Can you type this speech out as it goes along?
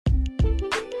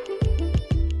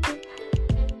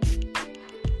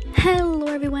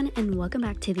everyone, and welcome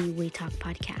back to the We Talk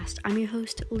podcast. I'm your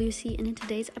host, Lucy, and in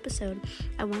today's episode,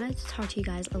 I wanted to talk to you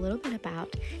guys a little bit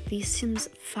about The Sims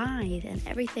 5 and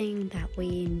everything that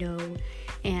we know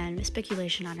and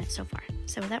speculation on it so far.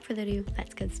 So without further ado,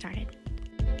 let's get started.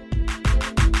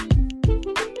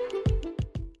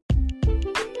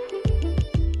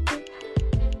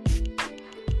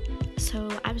 So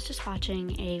I was just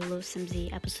watching a Low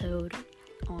Simsy episode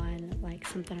on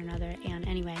something or another, and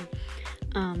anyway,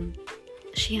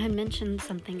 she had mentioned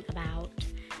something about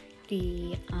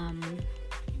the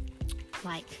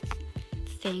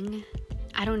thing.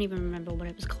 I don't even remember what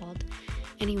it was called.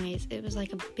 Anyways, it was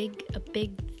like a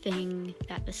big thing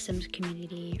that the Sims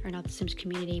community, or not the Sims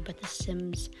community, but the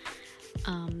Sims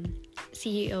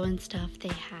CEO and stuff, they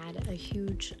had a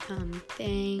huge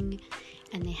thing,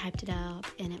 and they hyped it up,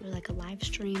 and it was like a live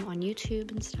stream on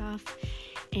YouTube and stuff,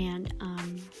 and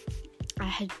I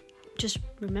had just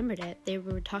remembered it. They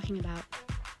were talking about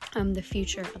the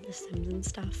future of the Sims and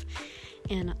stuff,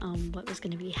 and what was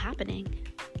going to be happening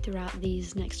throughout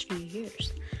these next few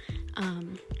years,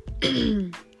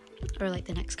 or like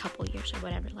the next couple years or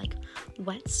whatever, like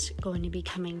what's going to be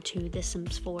coming to The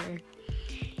Sims 4.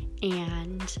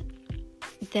 And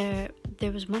there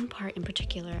was one part in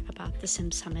particular about the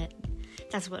Sim Summit.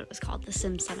 That's what it was called, the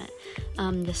Sim Summit.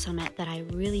 The summit that I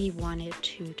really wanted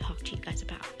to talk to you guys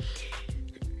about.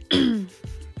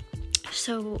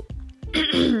 So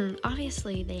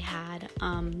obviously they had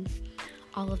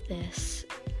all of this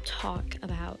talk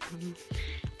about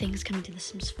things coming to The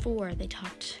Sims 4. They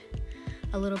talked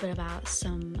a little bit about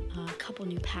some couple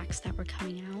new packs that were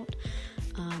coming out,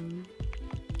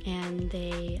 and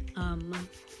they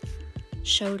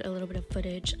showed a little bit of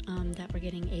footage that we're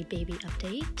getting a baby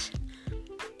update.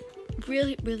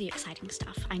 Really exciting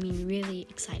stuff. I mean, really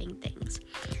exciting things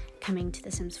coming to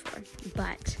The Sims 4.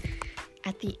 But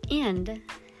at the end,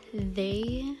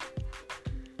 they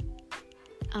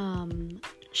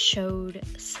showed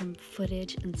some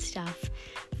footage and stuff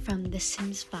from The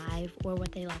Sims 5, or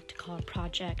what they like to call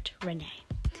Project Renee.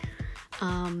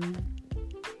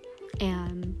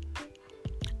 And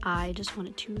I just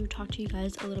wanted to talk to you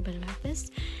guys a little bit about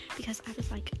this, because I was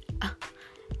like,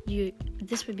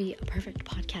 this would be a perfect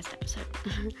podcast episode.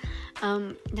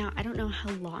 Now, I don't know how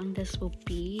long this will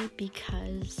be,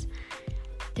 because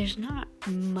there's not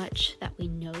much that we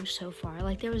know so far.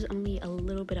 Like, there was only a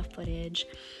little bit of footage,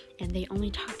 and they only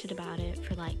talked about it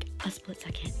for like a split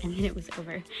second, and then it was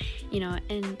over,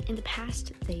 and in the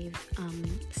past they've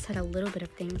said a little bit of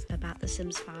things about The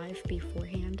Sims 5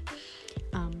 beforehand,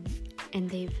 and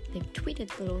they've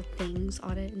tweeted little things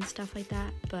on it and stuff like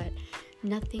that, but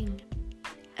nothing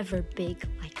ever big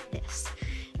like this.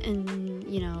 And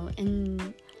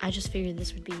and I just figured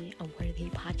this would be a worthy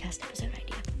podcast episode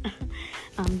idea.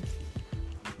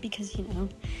 Because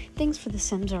things for The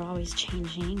Sims are always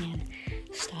changing and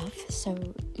stuff, so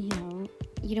you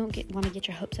don't want to get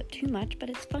your hopes up too much, but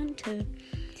it's fun to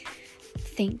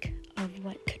think of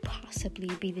what could possibly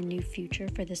be the new future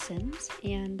for The Sims,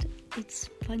 and it's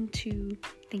fun to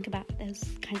think about those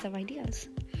kinds of ideas.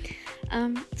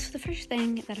 So the first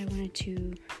thing that I wanted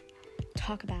to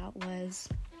talk about was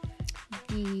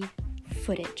the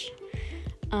footage.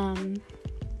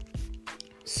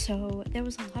 So there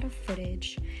was a lot of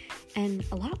footage, and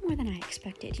a lot more than I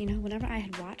expected. Whenever I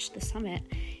had watched the summit,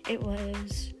 it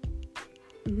was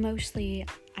mostly,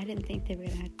 I didn't think they were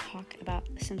going to talk about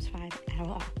The Sims 5 at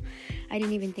all. I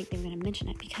didn't even think they were going to mention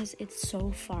it, because it's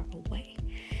so far away.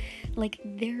 Like,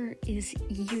 there is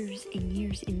years and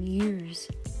years and years.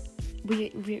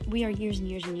 We are years and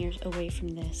years and years away from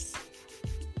this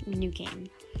new game.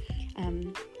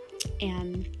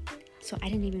 And so I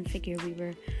didn't even figure we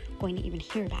were going to even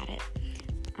hear about it.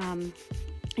 And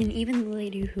even the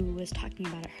lady who was talking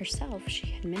about it herself, she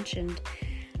had mentioned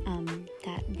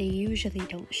that they usually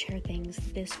don't share things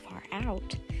this far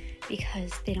out,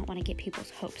 because they don't want to get people's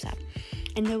hopes up.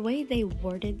 And the way they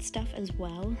worded stuff as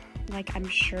well, like, I'm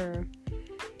sure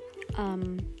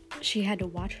she had to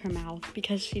watch her mouth,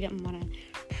 because she didn't want to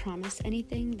promise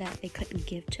anything that they couldn't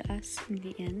give to us in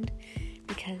the end,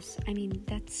 because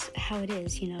that's how it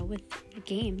is, with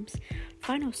games.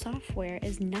 Final software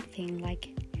is nothing like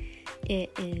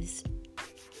it is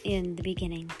in the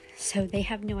beginning, so they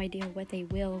have no idea what they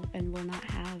will and will not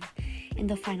have in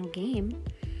the final game,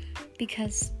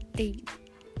 because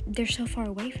they're so far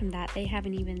away from that. They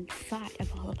haven't even thought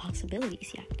of all the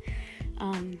possibilities yet.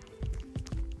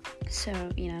 So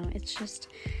it's just,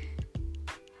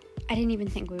 I didn't even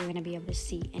think we were going to be able to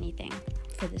see anything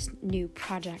for this new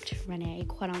Project Renee,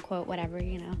 quote unquote, whatever,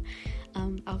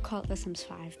 I'll call it The Sims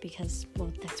 5, because,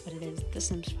 well, that's what it is, The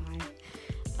Sims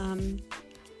 5.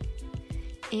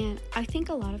 And I think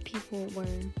a lot of people were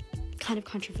kind of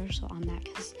controversial on that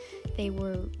because they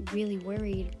were really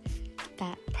worried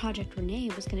that Project Renee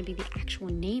was going to be the actual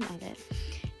name of it.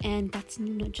 And that's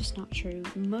just not true.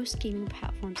 Most gaming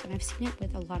platforms, and I've seen it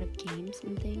with a lot of games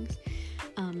and things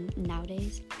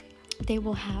nowadays, they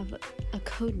will have a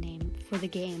code name for the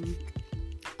game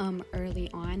early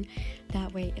on.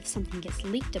 That way, if something gets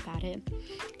leaked about it,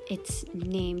 it's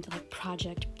named like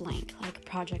Project Blank, like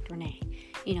Project Renee.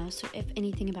 So if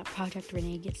anything about Project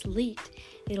Renee gets leaked,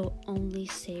 it'll only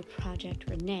say Project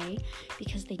Renee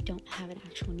because they don't have an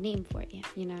actual name for it yet,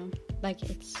 Like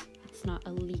it's not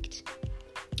a leaked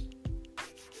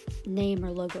name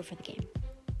or logo for the game,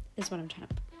 is what I'm trying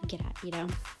to get at,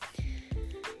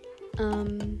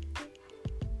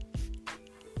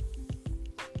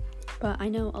 But I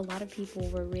know a lot of people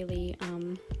were really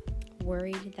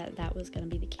worried that was going to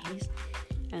be the case,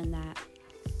 and that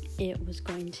it was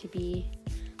going to be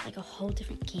like a whole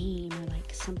different game, or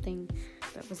like something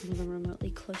that wasn't even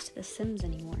remotely close to The Sims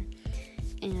anymore.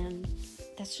 And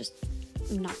that's just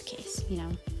not the case,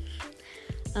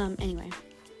 Anyway,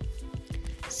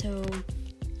 so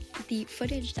the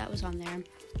footage that was on there,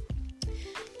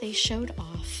 they showed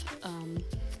off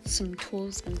some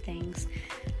tools and things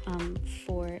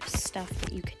for stuff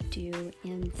that you could do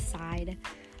inside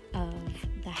of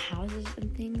the houses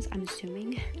and things, I'm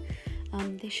assuming.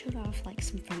 They showed off like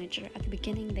some furniture. At the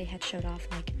beginning, they had showed off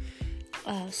like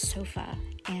a sofa,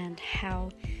 and how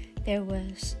there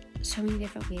was so many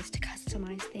different ways to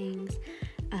customize things.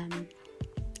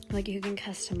 Like you can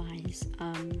customize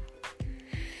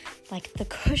like the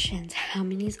cushions, how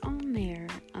many's on there,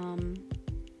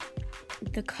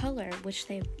 the color, which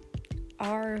they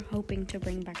are hoping to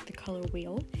bring back the color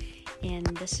wheel in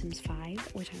The Sims 5,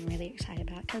 which I'm really excited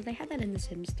about, because they had that in The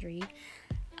Sims 3,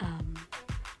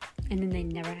 and then they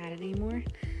never had it anymore.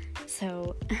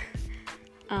 So,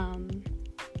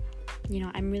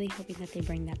 I'm really hoping that they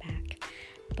bring that back,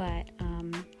 but,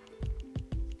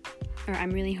 or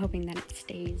I'm really hoping that it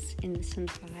stays in The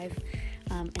Sims 5,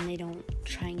 and they don't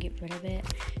try and get rid of it,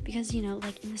 because,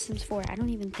 like in The Sims 4, I don't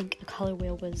even think a color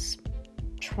wheel was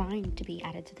trying to be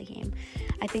added to the game.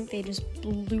 I think they just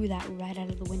blew that right out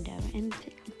of the window, and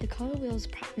the color wheel is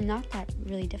not that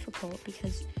really difficult,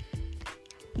 because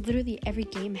literally every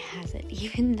game has it.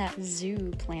 Even that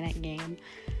Zoo Planet game,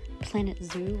 Planet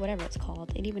Zoo, whatever it's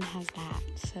called, it even has that.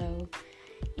 So,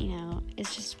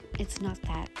 it's not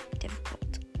that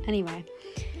difficult. Anyway,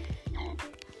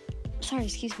 sorry,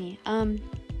 excuse me.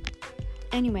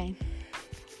 Anyway,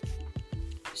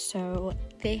 so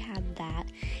they had that,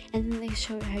 and then they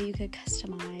showed how you could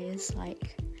customize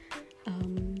like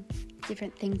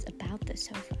different things about the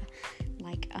sofa,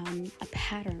 like a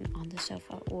pattern on the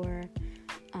sofa, or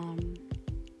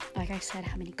like I said,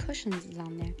 how many cushions is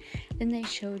on there. Then they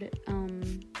showed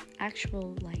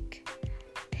actual like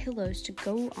pillows to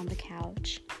go on the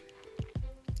couch,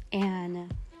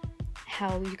 and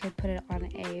how you could put it on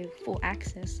a full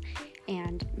axis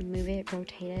and move it,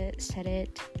 rotate it, set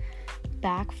it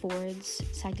back, forwards,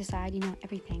 side to side,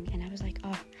 everything. And I was like,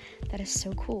 oh, that is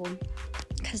so cool,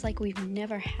 because like we've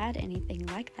never had anything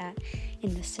like that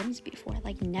in The Sims before,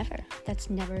 like never. That's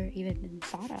never even been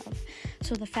thought of.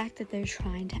 So the fact that they're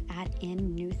trying to add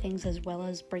in new things as well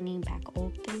as bringing back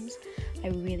old things, I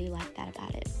really like that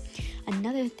about it.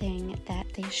 Another thing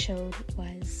that they showed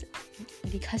was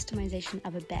the customization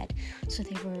of a bed. So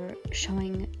they were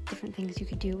showing different things you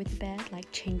could do with the bed, like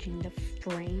changing the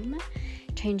frame,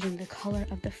 changing the color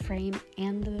of the frame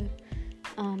and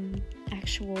the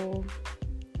actual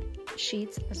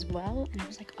sheets as well. And I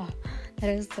was like, oh, that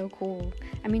is so cool.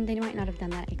 I mean, they might not have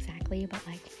done that exactly, but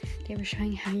like they were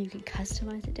showing how you could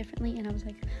customize it differently, and I was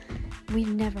like,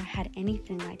 we've never had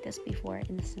anything like this before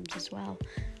in The Sims as well.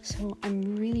 So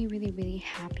I'm really, really, really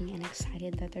happy and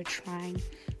excited that they're trying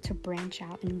to branch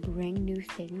out and bring new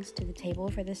things to the table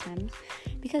for The Sims,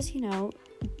 because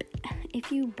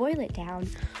if you boil it down,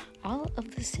 all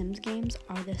of the Sims games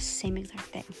are the same exact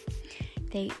thing.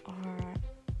 They are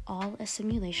all a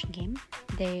simulation game.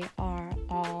 They are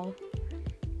all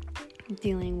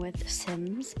dealing with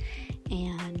Sims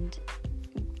and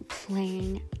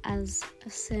playing as a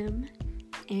Sim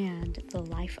and the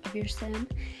life of your Sim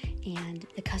and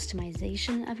the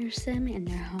customization of your Sim and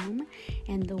their home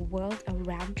and the world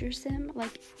around your Sim.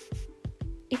 Like,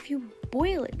 if you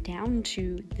boil it down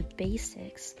to the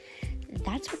basics,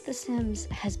 that's what The Sims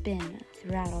has been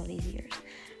throughout all these years.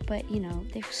 But,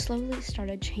 they've slowly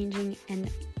started changing, and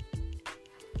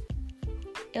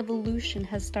evolution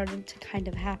has started to kind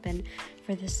of happen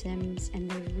for The Sims, and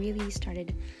they've really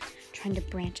started trying to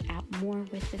branch out more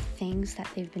with the things that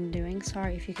they've been doing.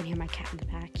 Sorry if you can hear my cat in the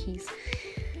back. He's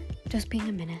just being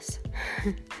a menace.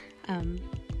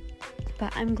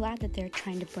 But I'm glad that they're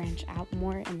trying to branch out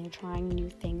more and they're trying new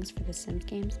things for the Sims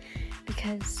games,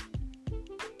 because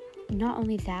not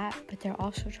only that, but they're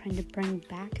also trying to bring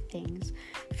back things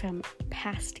from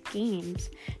past games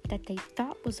that they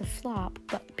thought was a flop,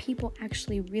 but people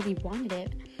actually really wanted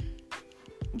it.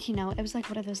 You know, it was like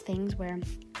one of those things where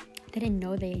they didn't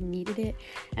know they needed it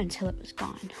until it was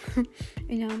gone.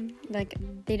 You know, like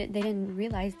they didn't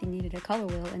realize they needed a color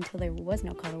wheel until there was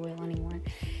no color wheel anymore.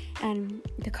 And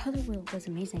the color wheel was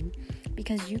amazing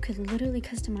because you could literally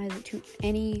customize it to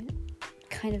any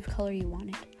kind of color you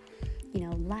wanted. You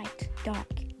know, light, dark,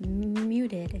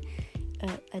 muted,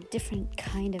 a different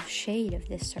kind of shade of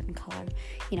this certain color,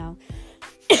 you know.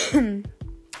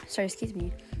 Sorry, excuse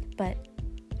me. But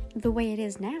the way it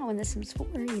is now in The Sims 4,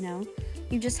 you know,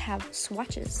 you just have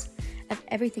swatches of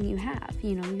everything you have,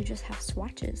 you know, you just have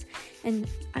swatches. And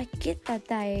I get that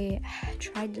they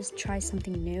tried to try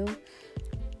something new,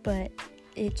 but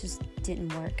it just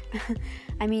didn't work.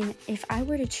 I mean, if I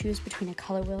were to choose between a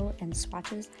color wheel and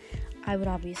swatches, I would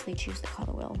obviously choose the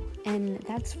color wheel. And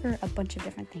that's for a bunch of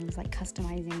different things, like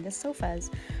customizing the sofas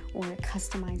or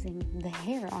customizing the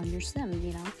hair on your Sim,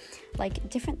 you know, like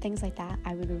different things like that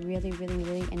I would really, really,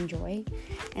 really enjoy.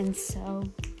 And so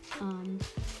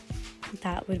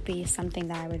that would be something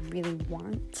that I would really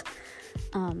want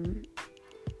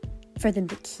for them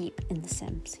to keep in The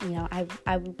Sims. You know,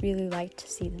 I would really like to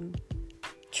see them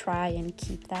try and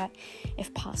keep that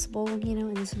if possible, you know,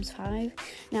 in The Sims 5.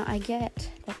 Now, I get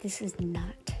that this is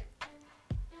not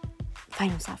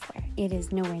final software. It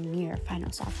is nowhere near final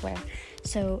software.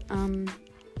 So,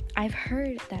 I've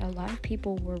heard that a lot of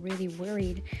people were really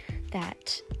worried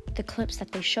that the clips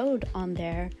that they showed on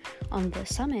the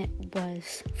summit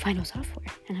was final software.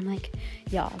 And I'm like,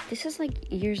 y'all, this is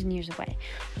like years and years away.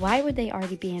 Why would they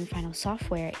already be in final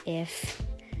software if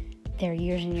they're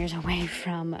years and years away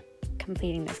from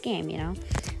completing this game, you know?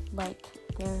 Like,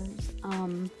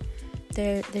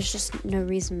 there's just no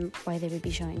reason why they would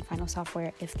be showing final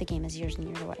software if the game is years and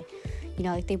years away. You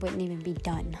know, like, they wouldn't even be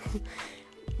done.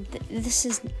 This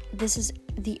is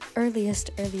the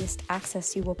earliest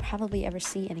access you will probably ever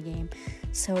see in a game.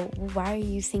 So why are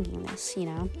you thinking this, you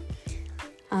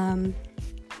know?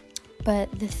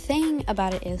 But the thing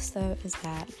about it is, though, is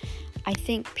that I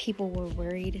think people were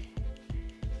worried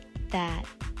that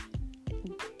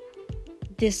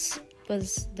this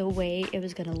was the way it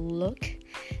was going to look,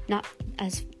 not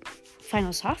as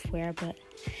final software, but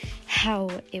how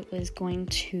it was going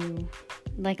to,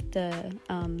 like, the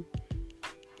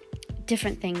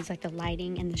different things like the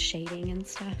lighting and the shading and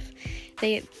stuff.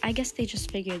 I guess they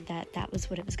just figured that was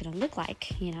what it was going to look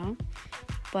like, you know?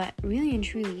 But really and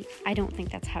truly, I don't think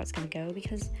that's how it's going to go,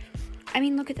 because, I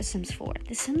mean, look at The Sims 4.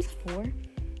 The Sims 4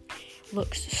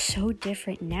 looks so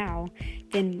different now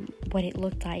than what it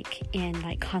looked like in,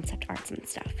 like, concept arts and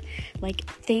stuff. Like,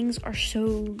 things are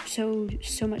so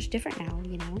much different now,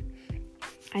 you know?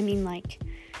 I mean, like,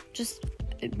 just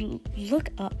look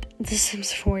up The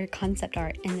Sims 4 concept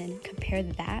art and then compare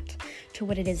that to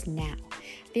what it is now.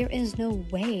 There is no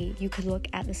way you could look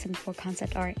at The Sims 4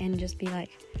 concept art and just be like,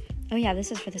 oh yeah,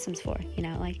 this is for The Sims 4, you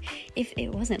know? Like, if it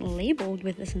wasn't labeled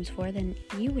with The Sims 4, then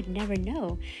you would never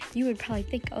know. You would probably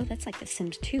think, oh, that's like The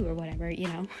Sims 2 or whatever, you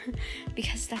know?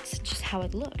 Because that's just how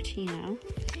it looked, you know?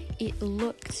 It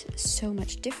looked so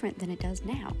much different than it does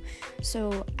now.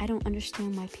 So I don't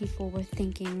understand why people were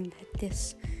thinking that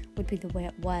this would be the way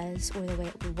it was or the way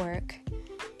it would work.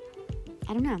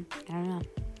 I don't know.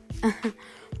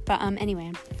 But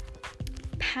anyway,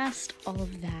 past all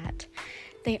of that,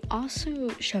 they also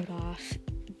showed off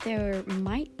there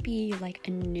might be like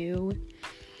a new,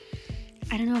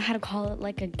 I don't know how to call it,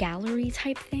 like a gallery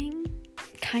type thing,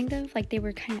 kind of like they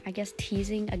were kind of, I guess,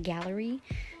 teasing a gallery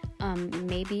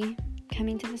maybe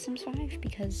coming to The Sims 5,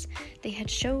 because they had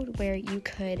showed where you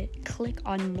could click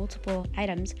on multiple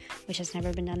items, which has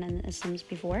never been done in The Sims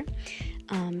before,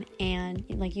 and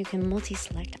like you can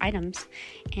multi-select items,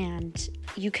 and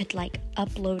you could like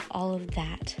upload all of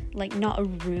that, like not a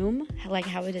room like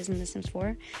how it is in The Sims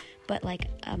 4, but like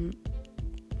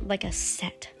a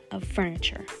set of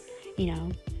furniture, you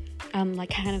know, like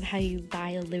kind of how you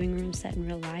buy a living room set in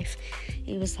real life.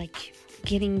 It was like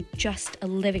getting just a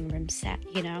living room set,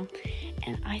 you know?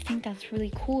 And I think that's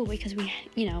really cool, because we,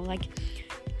 you know, like,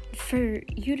 for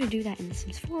you to do that in The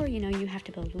Sims 4, you know, you have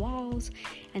to build walls,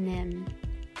 and then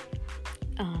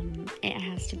it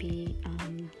has to be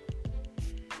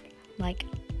like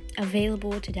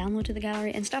available to download to the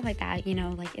gallery and stuff like that, you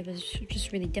know? Like, it was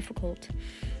just really difficult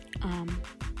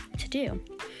to do,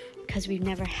 because we've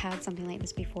never had something like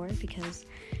this before, because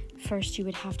first you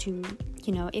would have to,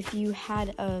 if you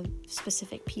had a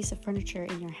specific piece of furniture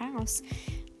in your house,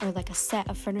 or like a set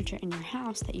of furniture in your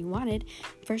house that you wanted,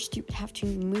 first you would have to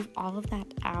move all of that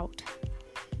out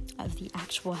of the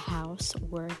actual house,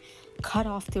 or cut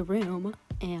off the room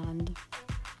and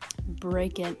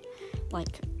break it,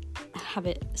 like have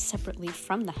it separately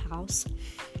from the house.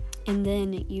 And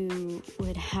then you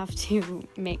would have to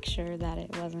make sure that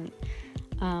it wasn't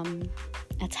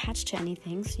attached to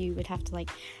anything, so you would have to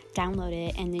like download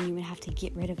it, and then you would have to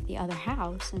get rid of the other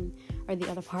house or the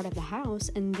other part of the house,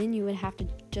 and then you would have to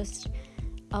just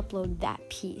upload that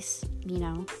piece,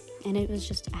 and it was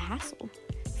just a hassle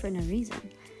for no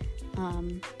reason.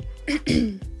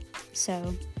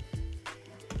 So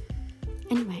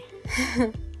anyway,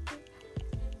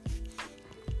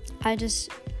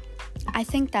 I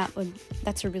think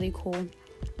that's a really cool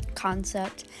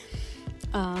concept,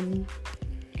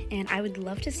 and I would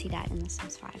love to see that in The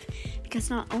Sims 5, because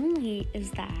not only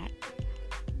is that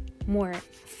more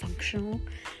functional,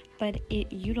 but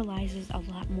it utilizes a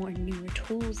lot more newer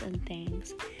tools and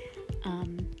things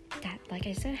that, like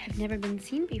I said, have never been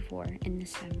seen before in The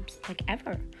Sims, like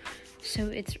ever. So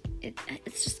it's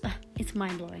just it's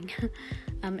mind-blowing.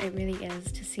 It really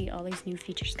is, to see all these new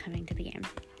features coming to the game.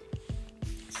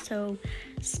 So,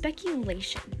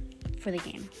 speculation for the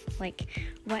game, like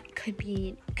what could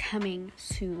be coming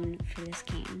soon for this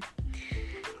game,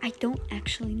 I don't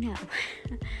actually know.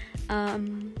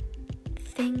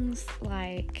 Things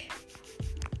like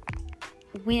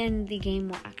when the game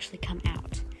will actually come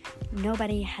out,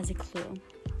 nobody has a clue.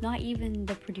 Not even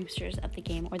the producers of the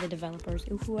game or the developers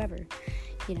or whoever,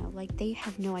 like they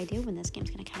have no idea when this game's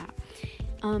gonna come out.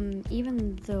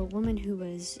 Even the woman who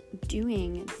was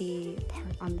doing the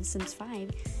part on The Sims 5,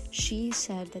 she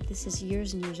said that this is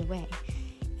years and years away,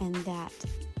 and that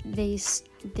they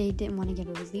didn't want to give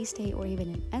a release date or even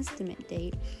an estimate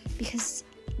date, because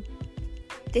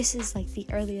this is like the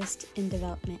earliest in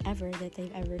development ever that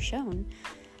they've ever shown.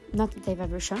 Not that they've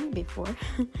ever shown it before,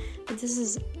 but this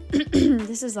is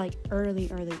this is like early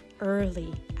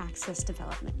access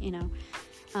development,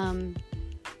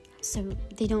 so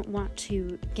they don't want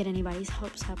to get anybody's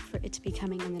hopes up for it to be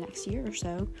coming in the next year or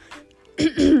so,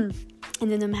 and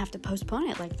then them have to postpone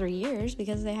it like 3 years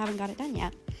because they haven't got it done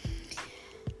yet.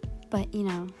 But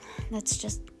that's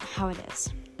just how it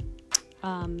is.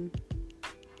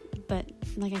 But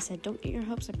like I said, don't get your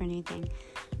hopes up or anything,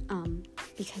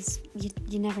 because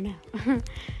you never know.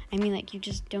 I mean, like, you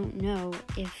just don't know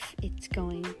if it's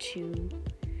going to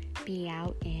be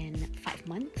out in 5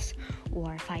 months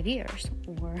or 5 years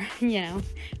or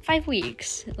 5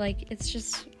 weeks. Like, it's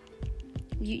just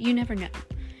you never know.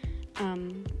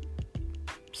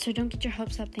 So don't get your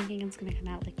hopes up thinking it's going to come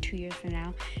out like 2 years from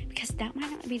now, because that might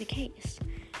not be the case.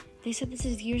 They said this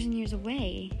is years and years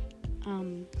away.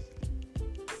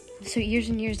 So years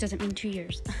and years doesn't mean 2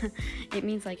 years. It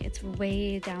means like it's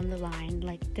way down the line.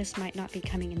 Like, this might not be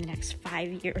coming in the next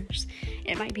 5 years.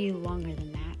 It might be longer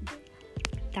than that.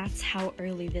 That's how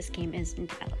early this game is in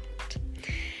development.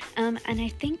 And I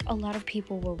think a lot of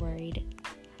people were worried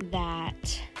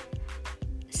that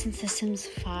since The Sims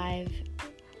 5,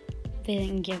 they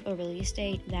didn't give a release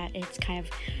date, that it's kind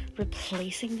of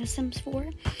replacing The Sims 4.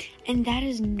 And that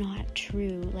is not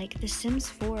true. Like, The Sims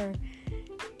 4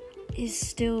 is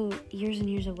still years and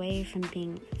years away from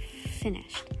being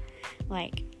finished.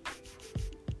 Like,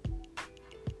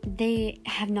 they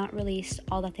have not released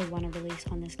all that they want to release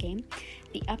on this game.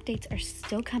 The updates are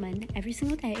still coming every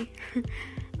single day.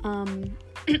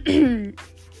 And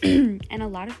a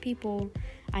lot of people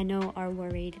I know are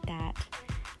worried that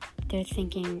they're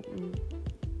thinking,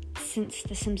 since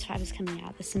The Sims 5 is coming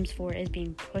out, The Sims 4 is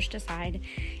being pushed aside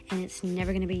and it's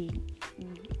never going to be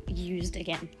used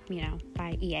again,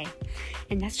 by EA.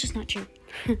 And that's just not true.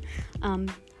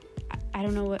 I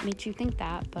don't know what makes you think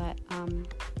that, but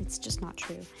it's just not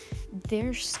true.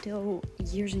 They're still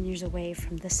years and years away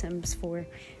from The Sims 4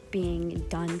 being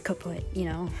done kaput,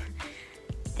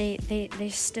 They're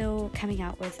still coming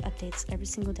out with updates every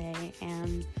single day,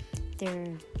 and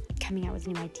they're coming out with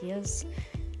new ideas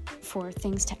for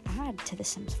things to add to The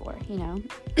Sims 4,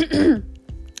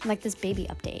 Like this baby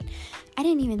update. I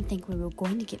didn't even think we were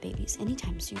going to get babies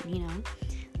anytime soon,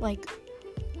 Like,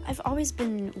 I've always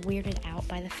been weirded out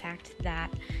by the fact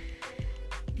that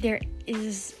there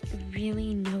is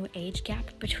really no age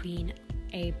gap between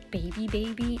a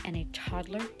baby and a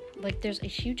toddler. Like, there's a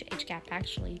huge age gap,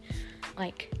 actually.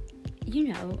 Like,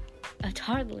 a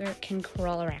toddler can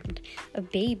crawl around. A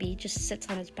baby just sits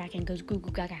on its back and goes goo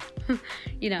goo gaga.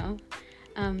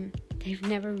 They've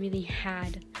never really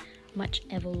had much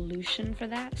evolution for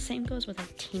that. Same goes with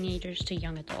like teenagers to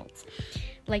young adults.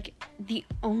 Like, the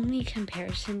only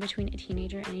comparison between a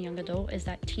teenager and a young adult is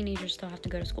that teenagers still have to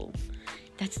go to school.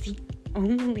 That's the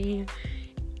only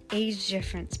age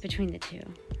difference between the two,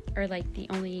 or like the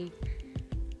only,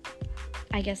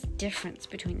 I guess, difference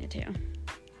between the two,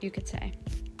 you could say.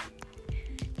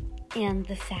 And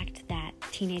the fact that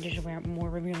teenagers wear more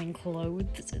revealing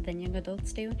clothes than young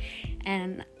adults do,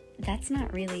 and that's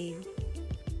not really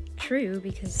true,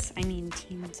 because I mean,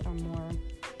 teens are more,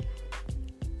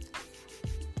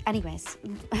 anyways,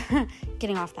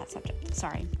 getting off that subject,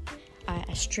 sorry,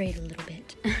 I strayed a little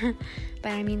bit.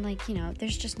 But I mean, like, you know,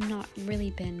 there's just not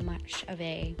really been much of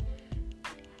a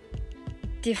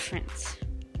difference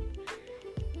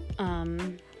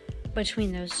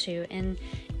between those two, and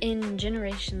in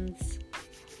generations,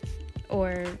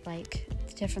 or like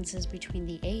differences between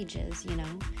the ages, you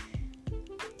know,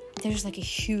 there's like a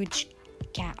huge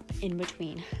gap in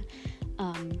between.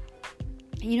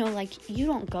 You know, like, you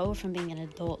don't go from being an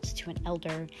adult to an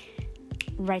elder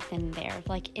right then and there.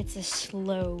 Like, it's a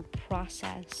slow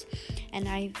process, and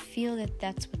I feel that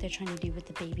that's what they're trying to do with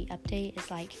the baby update, is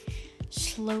like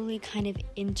slowly kind of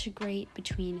integrate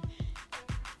between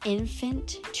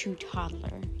infant to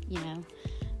toddler, you know.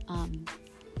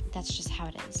 That's just how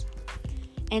it is.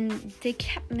 And they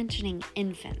kept mentioning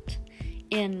infant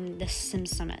in the Sim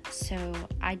Summit, so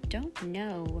I don't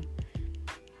know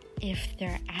if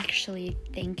they're actually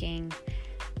thinking,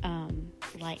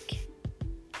 like,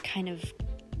 kind of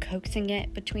coaxing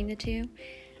it between the two.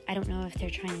 I don't know if they're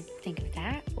trying to think of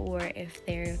that, or if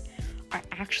they are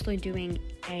actually doing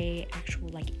a actual,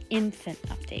 like, infant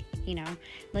update, you know.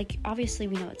 Like, obviously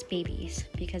we know it's babies,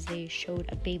 because they showed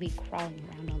a baby crawling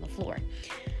around on the floor.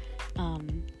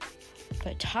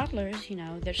 But toddlers, you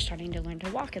know, they're starting to learn to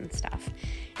walk and stuff,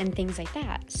 and things like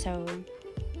that. So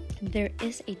there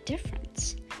is a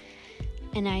difference.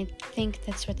 And I think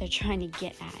that's what they're trying to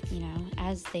get at, you know,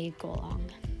 as they go along.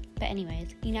 But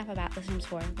anyways, enough about The Sims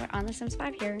 4. We're on The Sims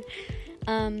 5 here.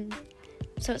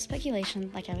 So it's speculation,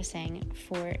 like I was saying,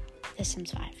 for The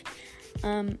Sims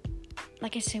 5.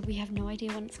 Like I said, we have no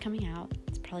idea when it's coming out.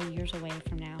 It's probably years away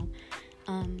from now.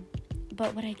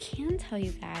 But what I can tell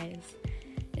you guys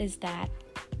is that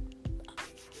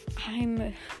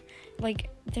I'm, like,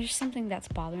 there's something that's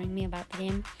bothering me about the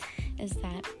game, is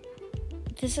that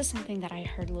this is something that I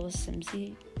heard Lil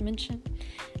Simsy mention,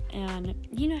 and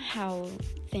you know how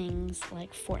things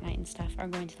like Fortnite and stuff are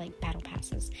going to, like, battle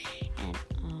passes, and,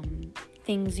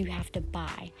 things you have to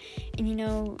buy, and, you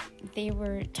know, they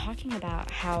were talking about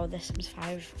how The Sims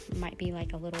 5 might be,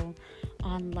 like, a little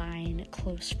online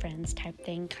close friends type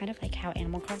thing, kind of like how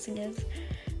Animal Crossing is,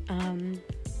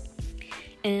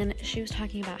 and she was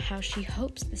talking about how she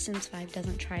hopes The Sims 5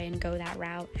 doesn't try and go that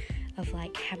route of,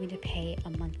 like, having to pay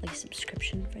a monthly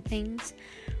subscription for things,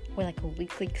 or, like, a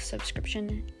weekly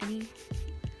subscription,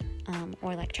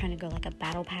 or, like, trying to go, like, a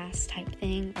battle pass type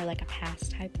thing, or, like, a pass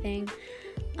type thing,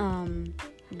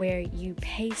 where you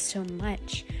pay so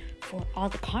much for all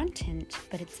the content,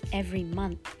 but it's every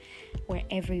month, or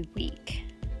every week,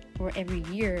 or every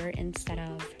year, instead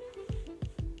of,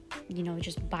 you know,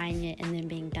 just buying it and then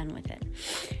being done with it.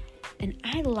 And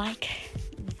I like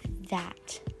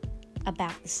that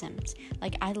about The Sims.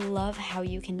 Like, I love how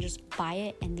you can just buy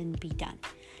it and then be done.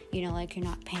 You know, like, you're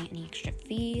not paying any extra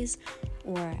fees,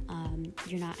 or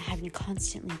you're not having to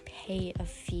constantly pay a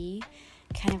fee,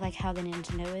 kind of like how the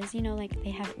Nintendo is. You know, like,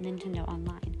 they have Nintendo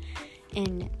Online,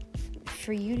 and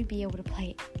for you to be able to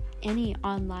play any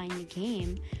online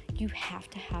game, you have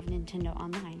to have Nintendo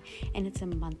Online, and it's a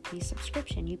monthly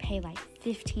subscription. You pay like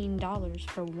 $15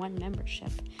 for one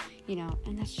membership, you know,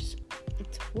 and that's just,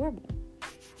 it's horrible,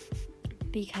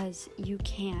 because you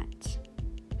can't,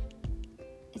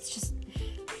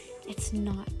 it's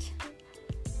not,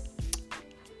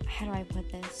 how do I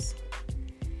put this?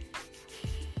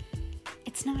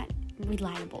 It's not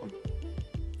reliable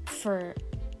for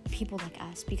people like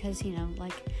us, because, you know,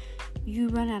 like, you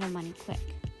run out of money quick,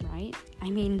 right? I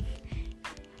mean,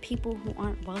 people who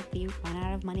aren't wealthy run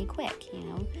out of money quick, you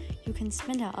know? You can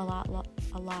spend a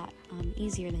lot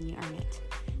easier than you earn it,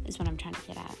 is what I'm trying to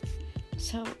get at.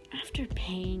 So after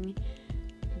paying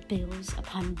bills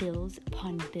upon bills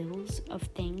upon bills of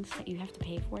things that you have to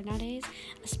pay for nowadays,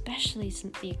 especially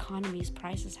since the economy's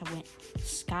prices have went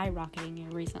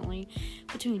skyrocketing recently,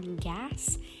 between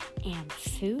gas and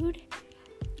food,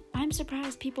 I'm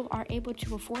surprised people are able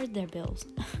to afford their bills.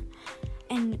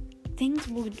 And things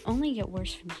will only get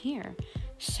worse from here.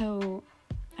 So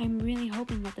I'm really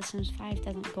hoping that The Sims 5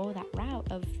 doesn't go that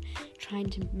route of trying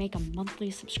to make a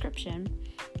monthly subscription,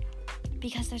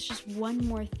 because that's just one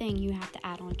more thing you have to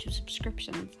add on to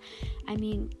subscriptions. I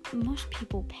mean, most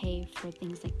people pay for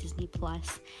things like Disney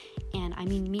Plus, and I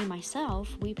mean, me,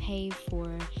 myself, we pay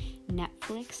for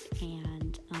Netflix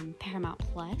and Paramount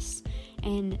Plus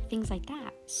and things like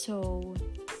that. So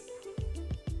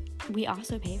we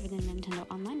also pay for the Nintendo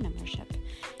Online membership,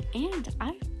 and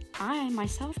I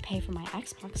myself pay for my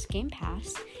Xbox Game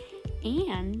Pass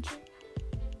and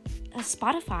a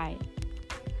Spotify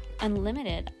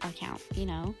Unlimited account,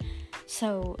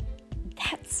 so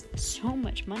that's so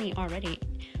much money already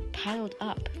piled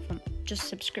up from just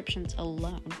subscriptions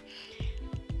alone.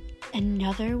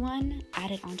 Another one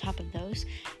added on top of those,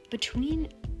 between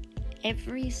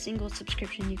every single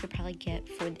subscription you could probably get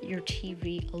for your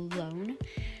TV alone,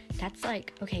 that's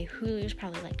like, okay, Hulu's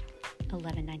probably like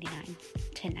 $11.99,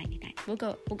 $10.99. We'll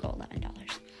go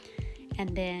 $11.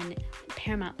 And then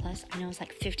Paramount Plus, I know it's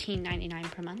like $15.99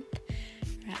 per month.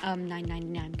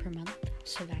 $9.99 per month,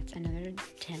 so that's another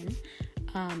 $10.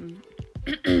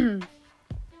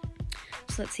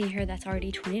 So let's see here, that's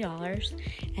already $20.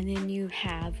 And then you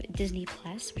have Disney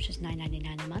Plus, which is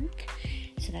 $9.99 a month,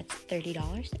 so that's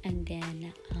 $30. And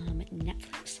then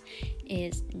Netflix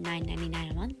is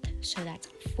 $9.99 a month, so that's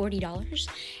 $40.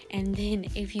 And then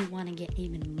if you want to get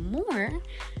even more,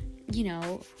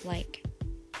 like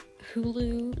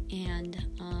Hulu and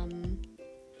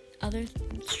other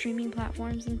streaming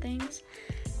platforms and things,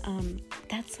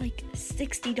 that's like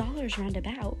 $60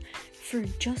 roundabout for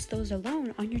just those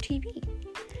alone on your TV.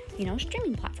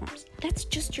 Streaming platforms, that's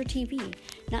just your TV.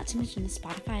 Not to mention the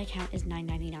Spotify account is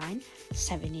 $9.99,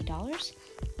 $70.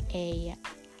 A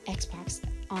Xbox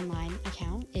Online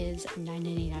account is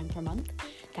 $9.99 per month,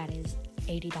 that is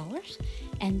 $80.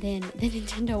 And then the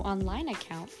Nintendo Online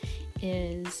account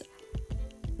is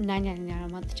 $9.99 a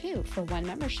month too for one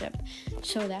membership,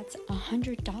 so that's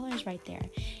 $100 right there.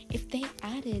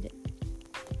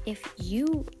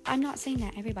 I'm not saying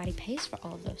that everybody pays for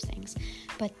all of those things,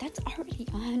 but that's already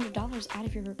 $100 out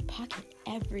of your pocket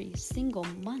every single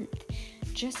month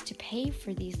just to pay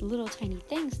for these little tiny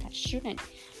things that you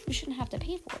shouldn't have to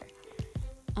pay for.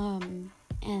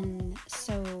 And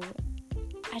so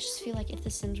I just feel like if The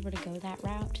Sims were to go that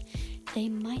route, they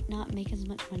might not make as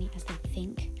much money as they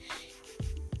think,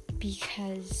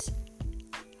 because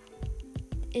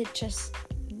it just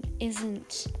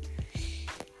isn't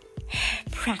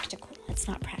practical. It's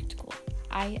not practical.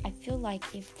 I feel like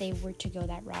if they were to go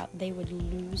that route, they would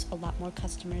lose a lot more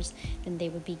customers than they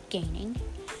would be gaining,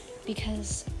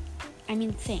 because, I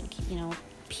mean, think,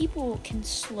 people can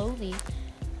slowly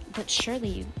but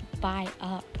surely buy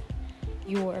up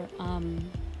your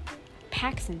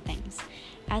packs and things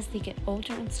as they get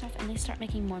older and stuff, and they start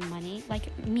making more money.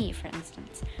 Like me, for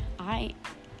instance, I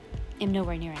am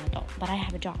nowhere near an adult, but I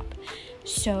have a job,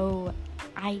 so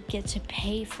I get to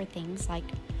pay for things like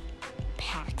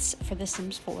packs for The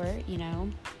Sims 4,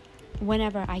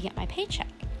 whenever I get my paycheck.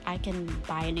 I can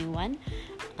buy a new one,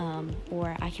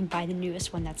 or I can buy the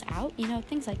newest one that's out,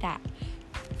 things like that.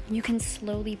 You can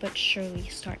slowly but surely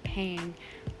start paying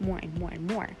more and more and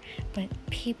more. But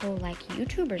people like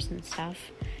YouTubers and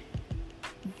stuff,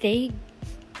 they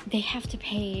have to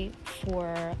pay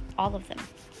for all of them,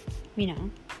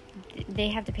 They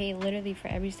have to pay literally for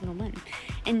every single one.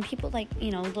 And people like,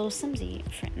 Lil Simsy,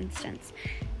 for instance,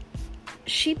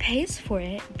 she pays for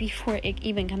it before it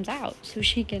even comes out, so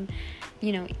she can,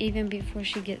 even before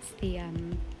she gets the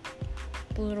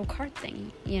little card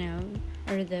thing,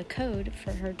 or the code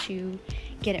for her to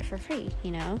get it for free,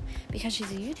 because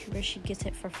she's a YouTuber, she gets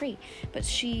it for free, but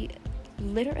she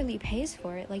literally pays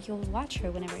for it. Like, you'll watch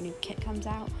her whenever a new kit comes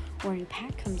out or a new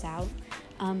pack comes out,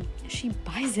 she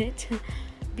buys it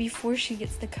before she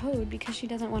gets the code, because she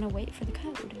doesn't want to wait for the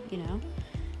code,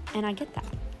 and I get that.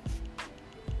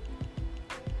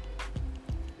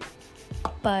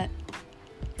 But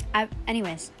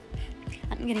anyways,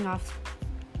 I'm getting off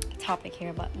topic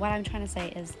here, but what I'm trying to say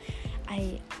is,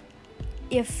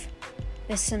 if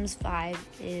The Sims 5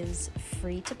 is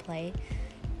free to play,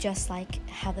 just like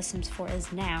how The Sims 4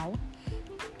 is now,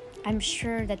 I'm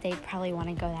sure that they'd probably want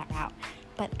to go that route.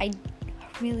 But I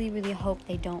really, really hope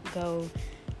they don't go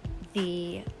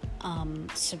the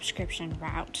subscription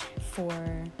route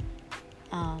for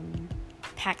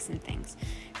packs and things.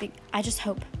 I just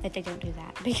hope that they don't do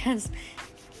that, because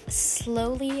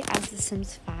slowly as The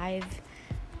Sims 5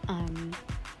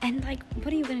 and like,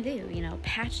 what are you gonna do?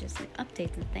 Patches and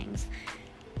updates and things,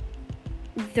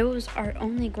 those are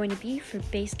only going to be for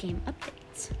base game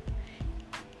updates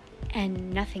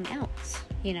and nothing else.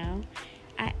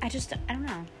 I don't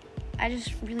know. I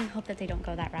just really hope that they don't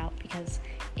go that route, because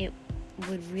it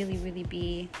would really, really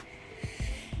be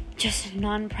just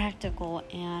non-practical,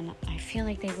 and I feel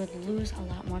like they would lose a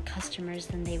lot more customers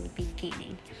than they would be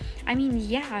gaining. I mean,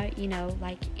 yeah,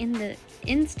 like in the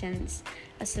instance,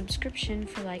 a subscription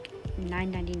for like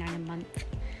 $9.99 a month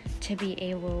to be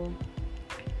able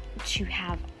to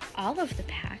have all of the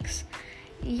packs,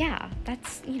 yeah,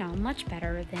 that's, much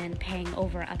better than paying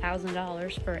over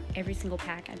 $1,000 for every single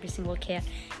pack, every single kit,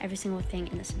 every single thing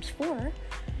in The Sims 4.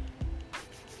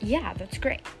 Yeah, that's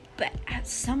great. But at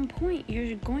some point,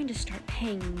 you're going to start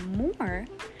paying more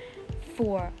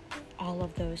for all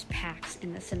of those packs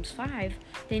in The Sims 5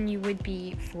 than you would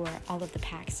be for all of the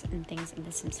packs and things in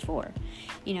The Sims 4.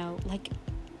 Like,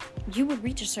 you would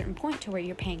reach a certain point to where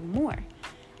you're paying more,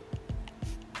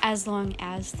 as long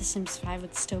as The Sims 5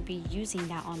 would still be using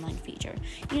that online feature.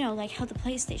 Like how the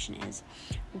PlayStation is.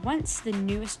 Once the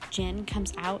newest gen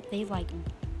comes out, they, like,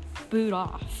 boot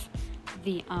off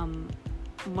the,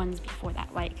 ones before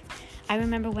that. Like, I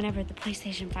remember whenever the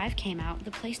PlayStation 5 came out,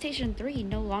 the PlayStation 3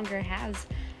 no longer has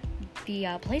the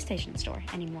PlayStation Store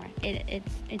anymore. It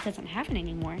doesn't have it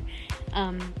anymore,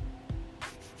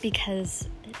 because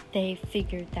they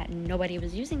figured that nobody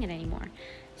was using it anymore.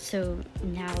 So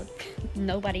now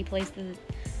nobody plays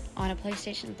on a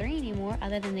PlayStation 3 anymore,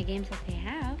 other than the games that they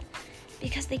have,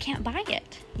 because they can't buy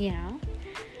it,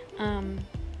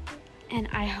 And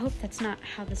I hope that's not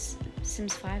how the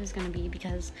Sims 5 is going to be,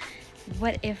 because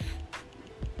what if,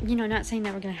 not saying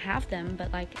that we're going to have them,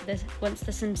 but like once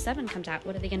the Sims 7 comes out,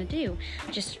 what are they going to do?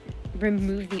 Just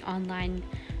remove the online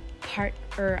part,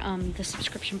 or the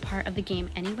subscription part of the game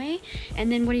anyway? And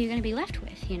then what are you going to be left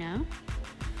with,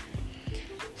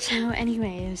 So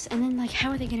anyways, and then like how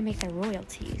are they going to make their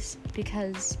royalties?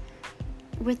 Because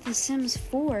with The Sims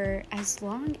 4, as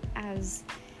long as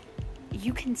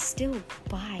you can still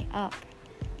buy up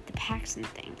the packs and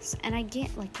things, and I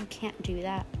get like you can't do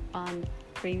that on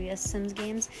previous Sims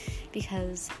games,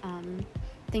 because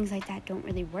things like that don't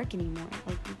really work anymore.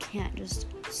 Like, you can't just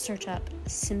search up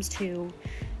Sims 2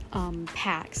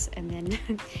 packs and then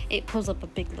it pulls up a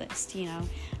big list,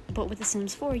 But with The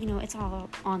Sims 4, it's all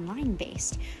online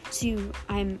based. So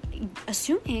I'm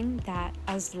assuming that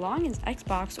as long as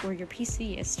Xbox or your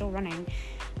PC is still running,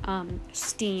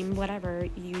 Steam, whatever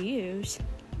you use,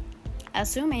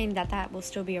 assuming that will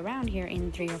still be around here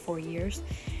in 3 or 4 years,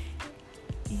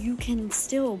 you can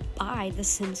still buy The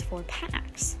Sims 4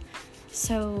 packs.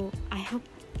 So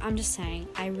I'm just saying,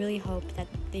 I really hope that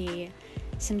the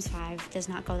Sims 5 does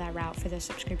not go that route for the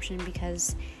subscription,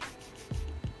 because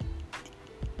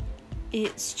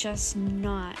it's just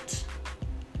not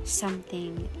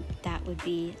something that would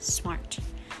be smart.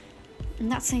 I'm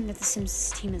not saying that the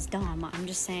Sims team is dumb. I'm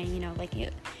just saying, like,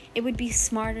 it would be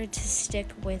smarter to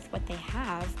stick with what they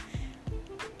have,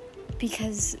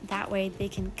 because that way they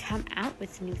can come out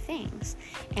with new things.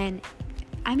 And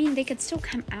I mean, they could still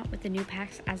come out with the new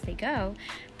packs as they go,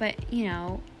 but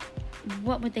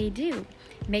what would they do?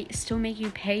 Still make you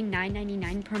pay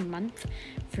 $9.99 per month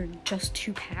for just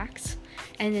 2 packs,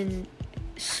 and then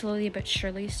slowly but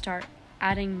surely start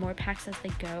adding more packs as they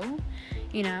go,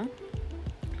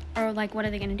 Or like, what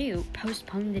are they going to do?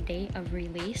 Postpone the date of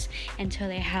release until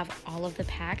they have all of the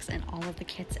packs and all of the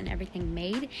kits and everything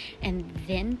made, and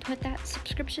then put that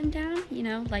subscription down?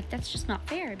 Like, that's just not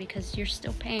fair, because you're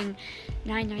still paying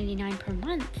 $9.99 per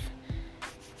month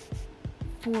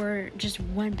for just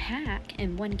 1 pack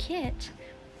and 1 kit,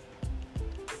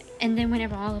 and then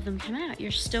whenever all of them come out,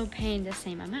 you're still paying the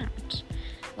same amount.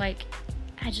 Like,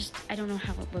 I don't know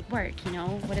how it would work,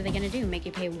 What are they going to do? Make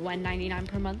you pay $1.99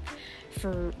 per month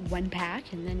for 1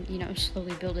 pack, and then,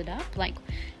 slowly build it up? Like,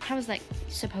 how is that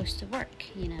supposed to work,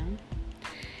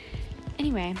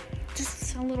 Anyway,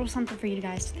 just a little something for you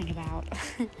guys to think about.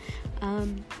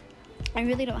 I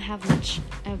really don't have much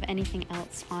of anything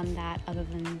else on that, other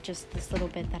than just this little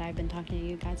bit that I've been talking to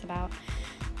you guys about.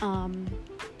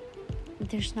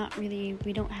 There's not really,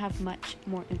 we don't have much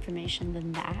more information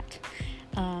than that.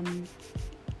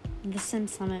 The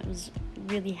Sims Summit was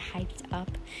really hyped up,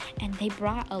 and they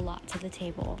brought a lot to the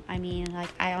table. I mean, like,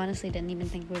 I honestly didn't even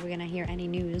think we were gonna hear any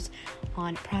news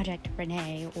on Project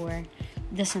Renee or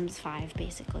The Sims 5,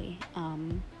 basically.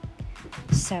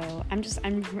 So I'm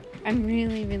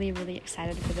really, really, really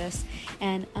excited for this,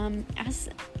 and as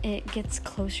it gets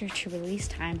closer to release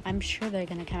time, I'm sure they're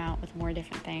gonna come out with more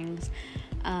different things,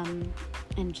 and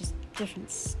just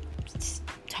different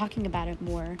talking about it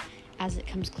more as it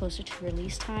comes closer to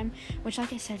release time, which,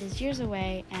 like I said, is years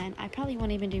away, and I probably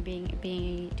won't even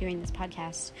be doing this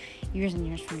podcast years and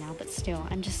years from now, but still,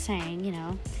 I'm just saying,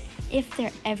 if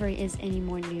there ever is any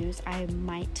more news, I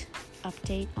might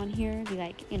update on here, be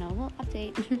like, we'll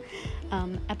update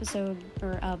episode,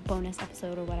 or a bonus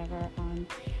episode or whatever, on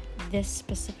this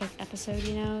specific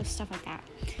episode, stuff like that.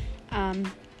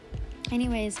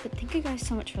 Anyways, but thank you guys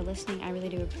so much for listening. I really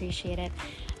do appreciate it.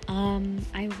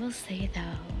 I will say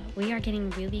though, we are getting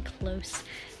really close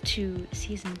to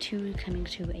season 2 coming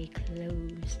to a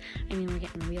close. We're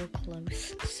getting real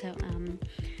close. So,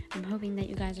 I'm hoping that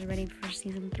you guys are ready for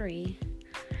season 3.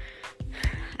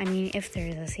 If there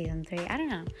is a season 3, I don't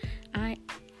know.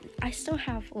 I still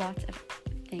have lots of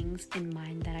things in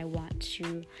mind that I want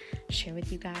to share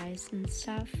with you guys and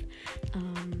stuff.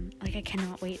 I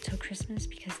cannot wait till Christmas,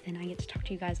 because then I get to talk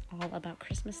to you guys all about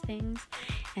Christmas things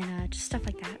and just stuff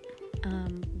like that,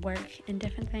 work and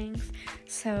different things.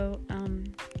 So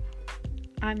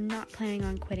I'm not planning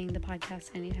on quitting the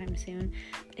podcast anytime soon,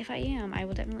 but if I am, I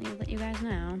will definitely let you guys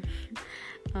know.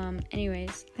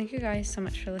 Anyways, thank you guys so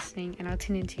much for listening, and I'll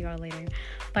tune in to you all later.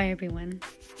 Bye everyone.